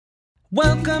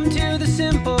Welcome to the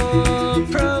Simple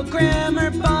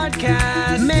Programmer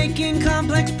Podcast, making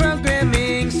complex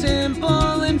programming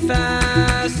simple and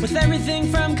fast, with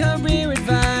everything from career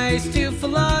advice to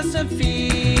philosophy.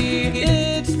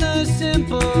 It's the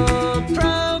Simple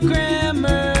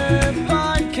Programmer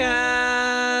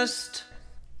Podcast.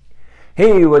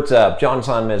 Hey, what's up? John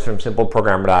Sonmez from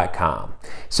SimpleProgrammer.com.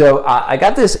 So I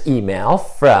got this email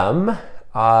from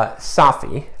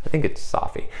Safi. I think it's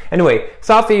Safi. Anyway,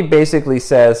 Safi basically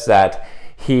says that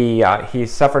he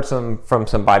suffered from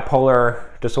some bipolar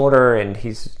disorder, and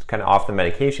he's kind of off the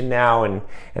medication now, and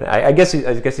I guess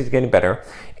he's getting better.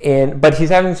 But he's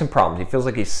having some problems. He feels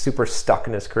like he's super stuck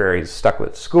in his career. He's stuck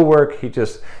with schoolwork. He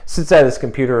just sits at his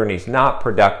computer and he's not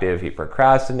productive. He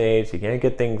procrastinates. He can't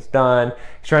get things done.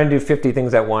 He's trying to do 50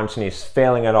 things at once and he's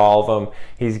failing at all of them.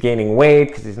 He's gaining weight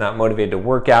because he's not motivated to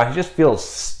work out. He just feels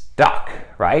stuck,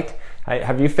 right?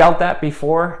 Have you felt that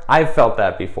before? I've felt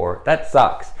that before. That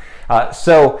sucks.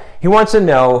 So he wants to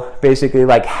know basically,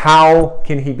 like, how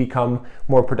can he become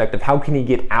more productive? How can he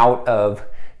get out of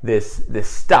this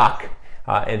stuck?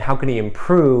 And how can he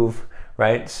improve,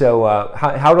 right? So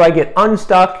how do I get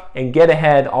unstuck and get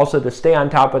ahead, also to stay on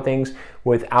top of things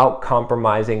without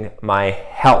compromising my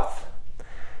health?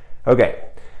 Okay,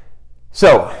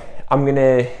 so I'm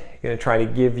gonna try to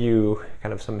give you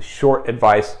kind of some short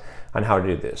advice on how to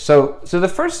do this. So the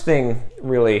first thing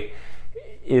really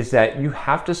is that you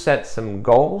have to set some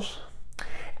goals,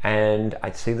 and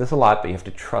I say this a lot, but you have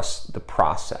to trust the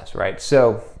process, right?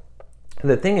 So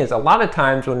the thing is, a lot of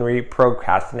times when we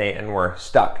procrastinate and we're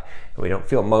stuck and we don't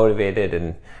feel motivated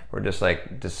and we're just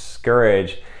like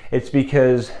discouraged, it's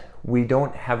because we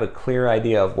don't have a clear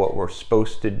idea of what we're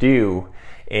supposed to do,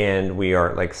 and we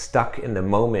are like stuck in the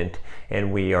moment,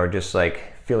 and we are just like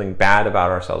feeling bad about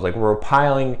ourselves. Like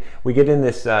we get in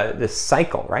this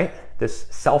cycle, right? This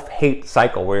self-hate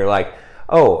cycle where you're like,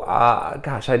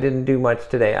 gosh, I didn't do much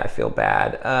today. I feel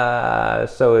bad.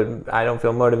 So I don't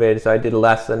feel motivated, so I did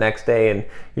less the next day, and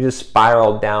you just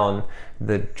spiral down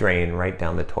the drain, right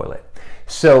down the toilet.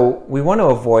 So we want to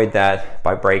avoid that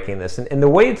by breaking this. And the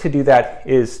way to do that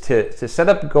is to set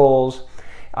up goals,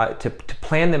 to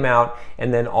plan them out,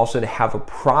 and then also to have a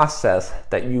process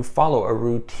that you follow, a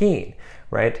routine,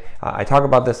 right? I talk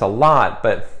about this a lot,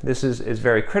 but this is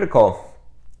very critical.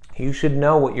 You should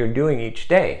know what you're doing each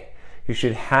day. You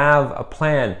should have a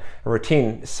plan, a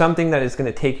routine, something that is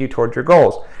going to take you towards your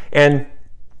goals. And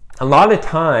a lot of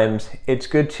times it's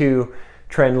good to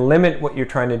try and limit what you're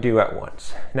trying to do at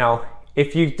once. Now,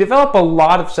 if you develop a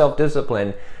lot of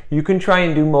self-discipline, you can try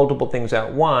and do multiple things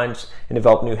at once and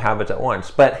develop new habits at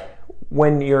once. But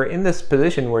when you're in this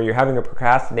position where you're having a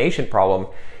procrastination problem,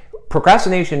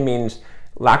 procrastination means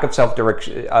lack of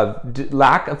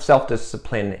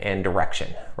self-discipline and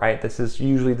direction, right? This is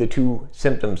usually the two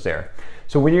symptoms there.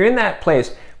 So when you're in that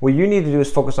place, what you need to do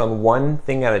is focus on one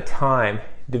thing at a time,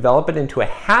 develop it into a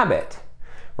habit,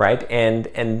 right?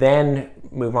 And then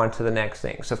move on to the next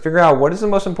thing. So figure out what is the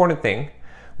most important thing,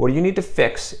 what do you need to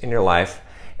fix in your life,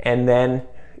 and then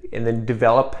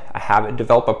develop a habit,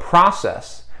 develop a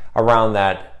process around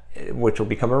that, which will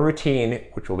become a routine,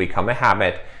 which will become a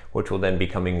habit, which will then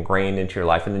become ingrained into your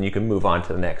life, and then you can move on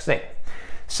to the next thing.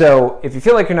 So if you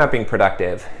feel like you're not being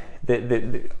productive,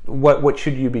 what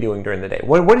should you be doing during the day?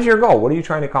 What is your goal? What are you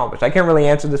trying to accomplish? I can't really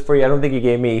answer this for you. I don't think you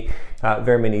gave me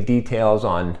very many details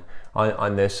on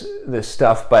this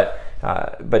stuff, but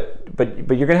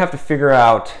you're gonna have to figure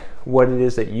out what it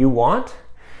is that you want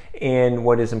and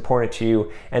what is important to you,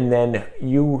 and then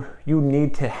you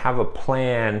need to have a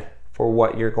plan for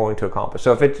what you're going to accomplish.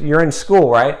 So if you're in school,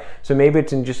 right? So maybe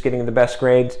it's in just getting the best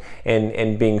grades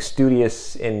and being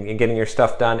studious and getting your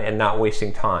stuff done and not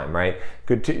wasting time, right?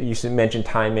 You mentioned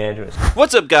time management.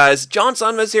 What's up, guys? John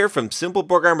Sonmez here from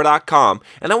SimpleProgrammer.com,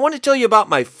 and I want to tell you about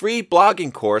my free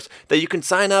blogging course that you can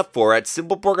sign up for at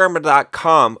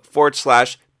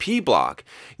SimpleProgrammer.com/pblog.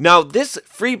 Now, this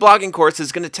free blogging course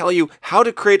is going to tell you how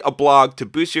to create a blog to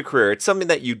boost your career. It's something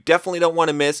that you definitely don't want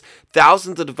to miss.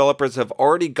 Thousands of developers have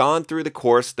already gone through the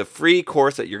course, the free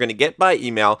course that you're going to get by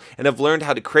email, and have learned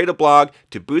how to create a blog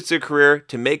to boost their career,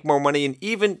 to make more money, and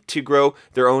even to grow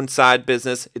their own side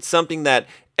business. It's something that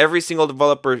every single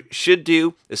developer should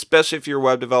do, especially if you're a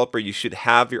web developer. You should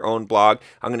have your own blog.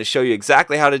 I'm going to show you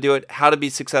exactly how to do it, how to be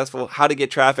successful, how to get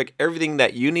traffic, everything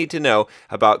that you need to know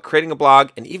about creating a blog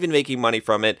and even making money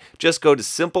from it. Just go to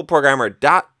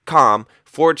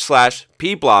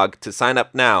simpleprogrammer.com/pblog to sign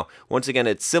up now. Once again,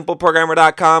 it's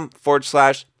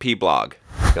simpleprogrammer.com/pblog.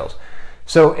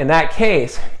 So in that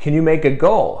case, can you make a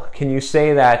goal? Can you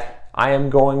say that I am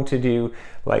going to do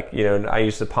like, I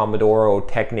use the Pomodoro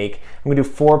technique. I'm gonna do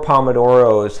 4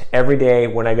 Pomodoros every day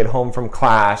when I get home from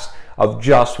class of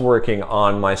just working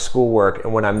on my schoolwork.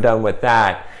 And when I'm done with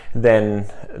that, then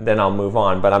I'll move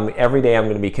on. But every day I'm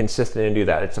gonna be consistent and do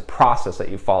that. It's a process that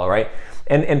you follow, right?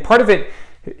 And part of it,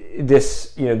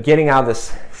 this, getting out of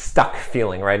this stuck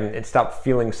feeling, right? And stop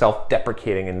feeling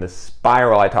self-deprecating in this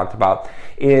spiral I talked about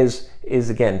is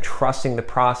again, trusting the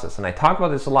process. And I talk about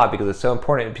this a lot because it's so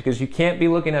important, because you can't be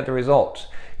looking at the results.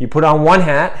 You put on one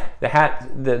hat,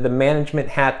 the management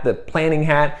hat, the planning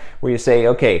hat, where you say,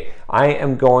 okay, I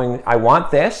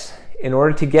want this. In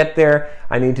order to get there,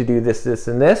 I need to do this, this,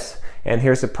 and this. And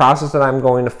here's the process that I'm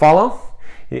going to follow.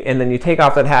 And then you take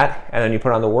off that hat, and then you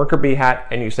put on the worker bee hat,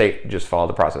 and you say, just follow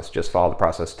the process, just follow the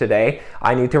process. Today,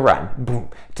 I need to run. Boom.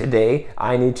 Today,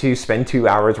 I need to spend 2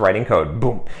 hours writing code.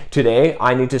 Boom. Today,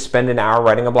 I need to spend an hour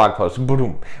writing a blog post.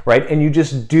 Boom. Right? And you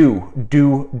just do.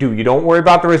 You don't worry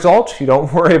about the results. You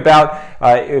don't worry about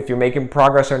if you're making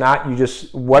progress or not. You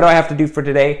just, what do I have to do for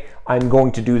today? I'm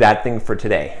going to do that thing for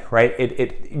today. Right?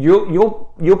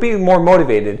 You'll be more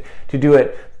motivated to do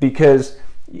it, because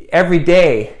every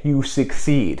day you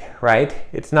succeed, right?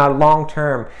 It's not long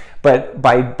term, but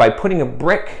by putting a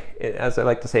brick, as I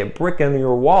like to say, a brick in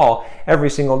your wall every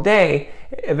single day,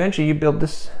 eventually you build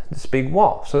this big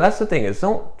wall. So that's the thing, is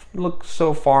don't look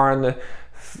so far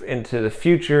into the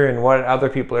future and what other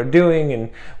people are doing and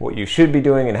what you should be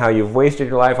doing and how you've wasted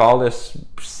your life, all this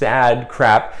sad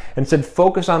crap. Instead,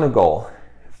 focus on a goal.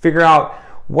 Figure out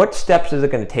what steps is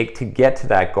it going to take to get to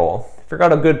that goal. Figure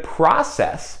out a good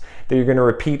process that you're going to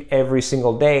repeat every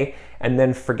single day, and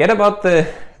then forget about the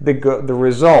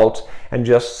result and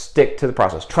just stick to the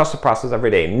process. Trust the process every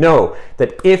day. Know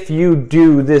that if you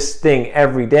do this thing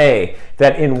every day,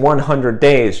 that in 100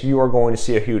 days you are going to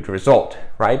see a huge result,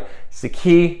 right? It's the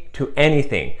key to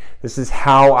anything. This is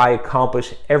how I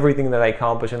accomplish everything that I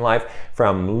accomplish in life,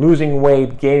 from losing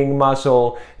weight, gaining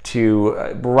muscle, to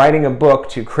writing a book,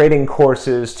 to creating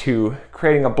courses, to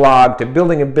creating a blog, to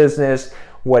building a business.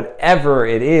 Whatever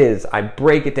it is, I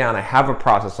break it down. I have a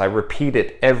process. I repeat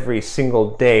it every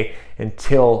single day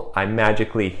until I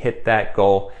magically hit that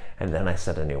goal, and then I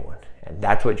set a new one. And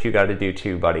that's what you got to do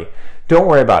too, buddy. Don't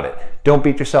worry about it. Don't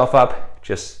beat yourself up.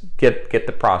 Just get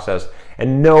the process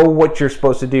and know what you're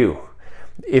supposed to do.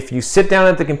 If you sit down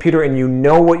at the computer and you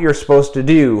know what you're supposed to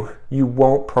do, you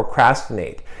won't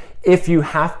procrastinate. If you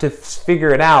have to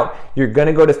figure it out, you're going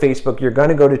to go to Facebook, you're going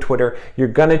to go to Twitter, you're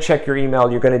going to check your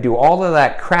email, you're going to do all of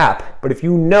that crap. But if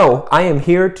you know, I am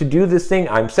here to do this thing,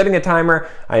 I'm setting a timer,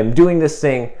 I am doing this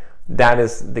thing, that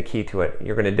is the key to it.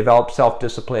 You're going to develop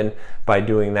self-discipline by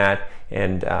doing that,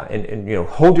 and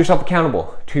hold yourself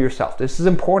accountable to yourself. This is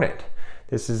important.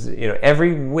 This is,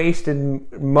 every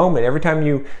wasted moment, every time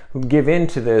you give in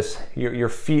to this, your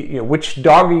feed, which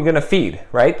dog are you going to feed,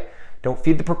 right? Don't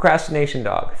feed the procrastination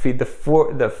dog. Feed the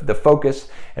focus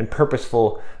and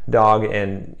purposeful dog,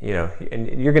 and you're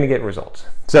going to get results.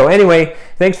 So anyway,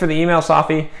 thanks for the email,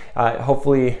 Safi.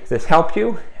 Hopefully this helped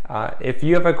you. If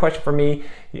you have a question for me,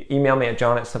 email me at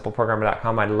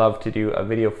john@simpleprogrammer.com. I'd love to do a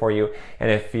video for you. And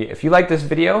if you like this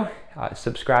video,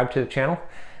 subscribe to the channel.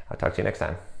 I'll talk to you next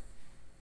time.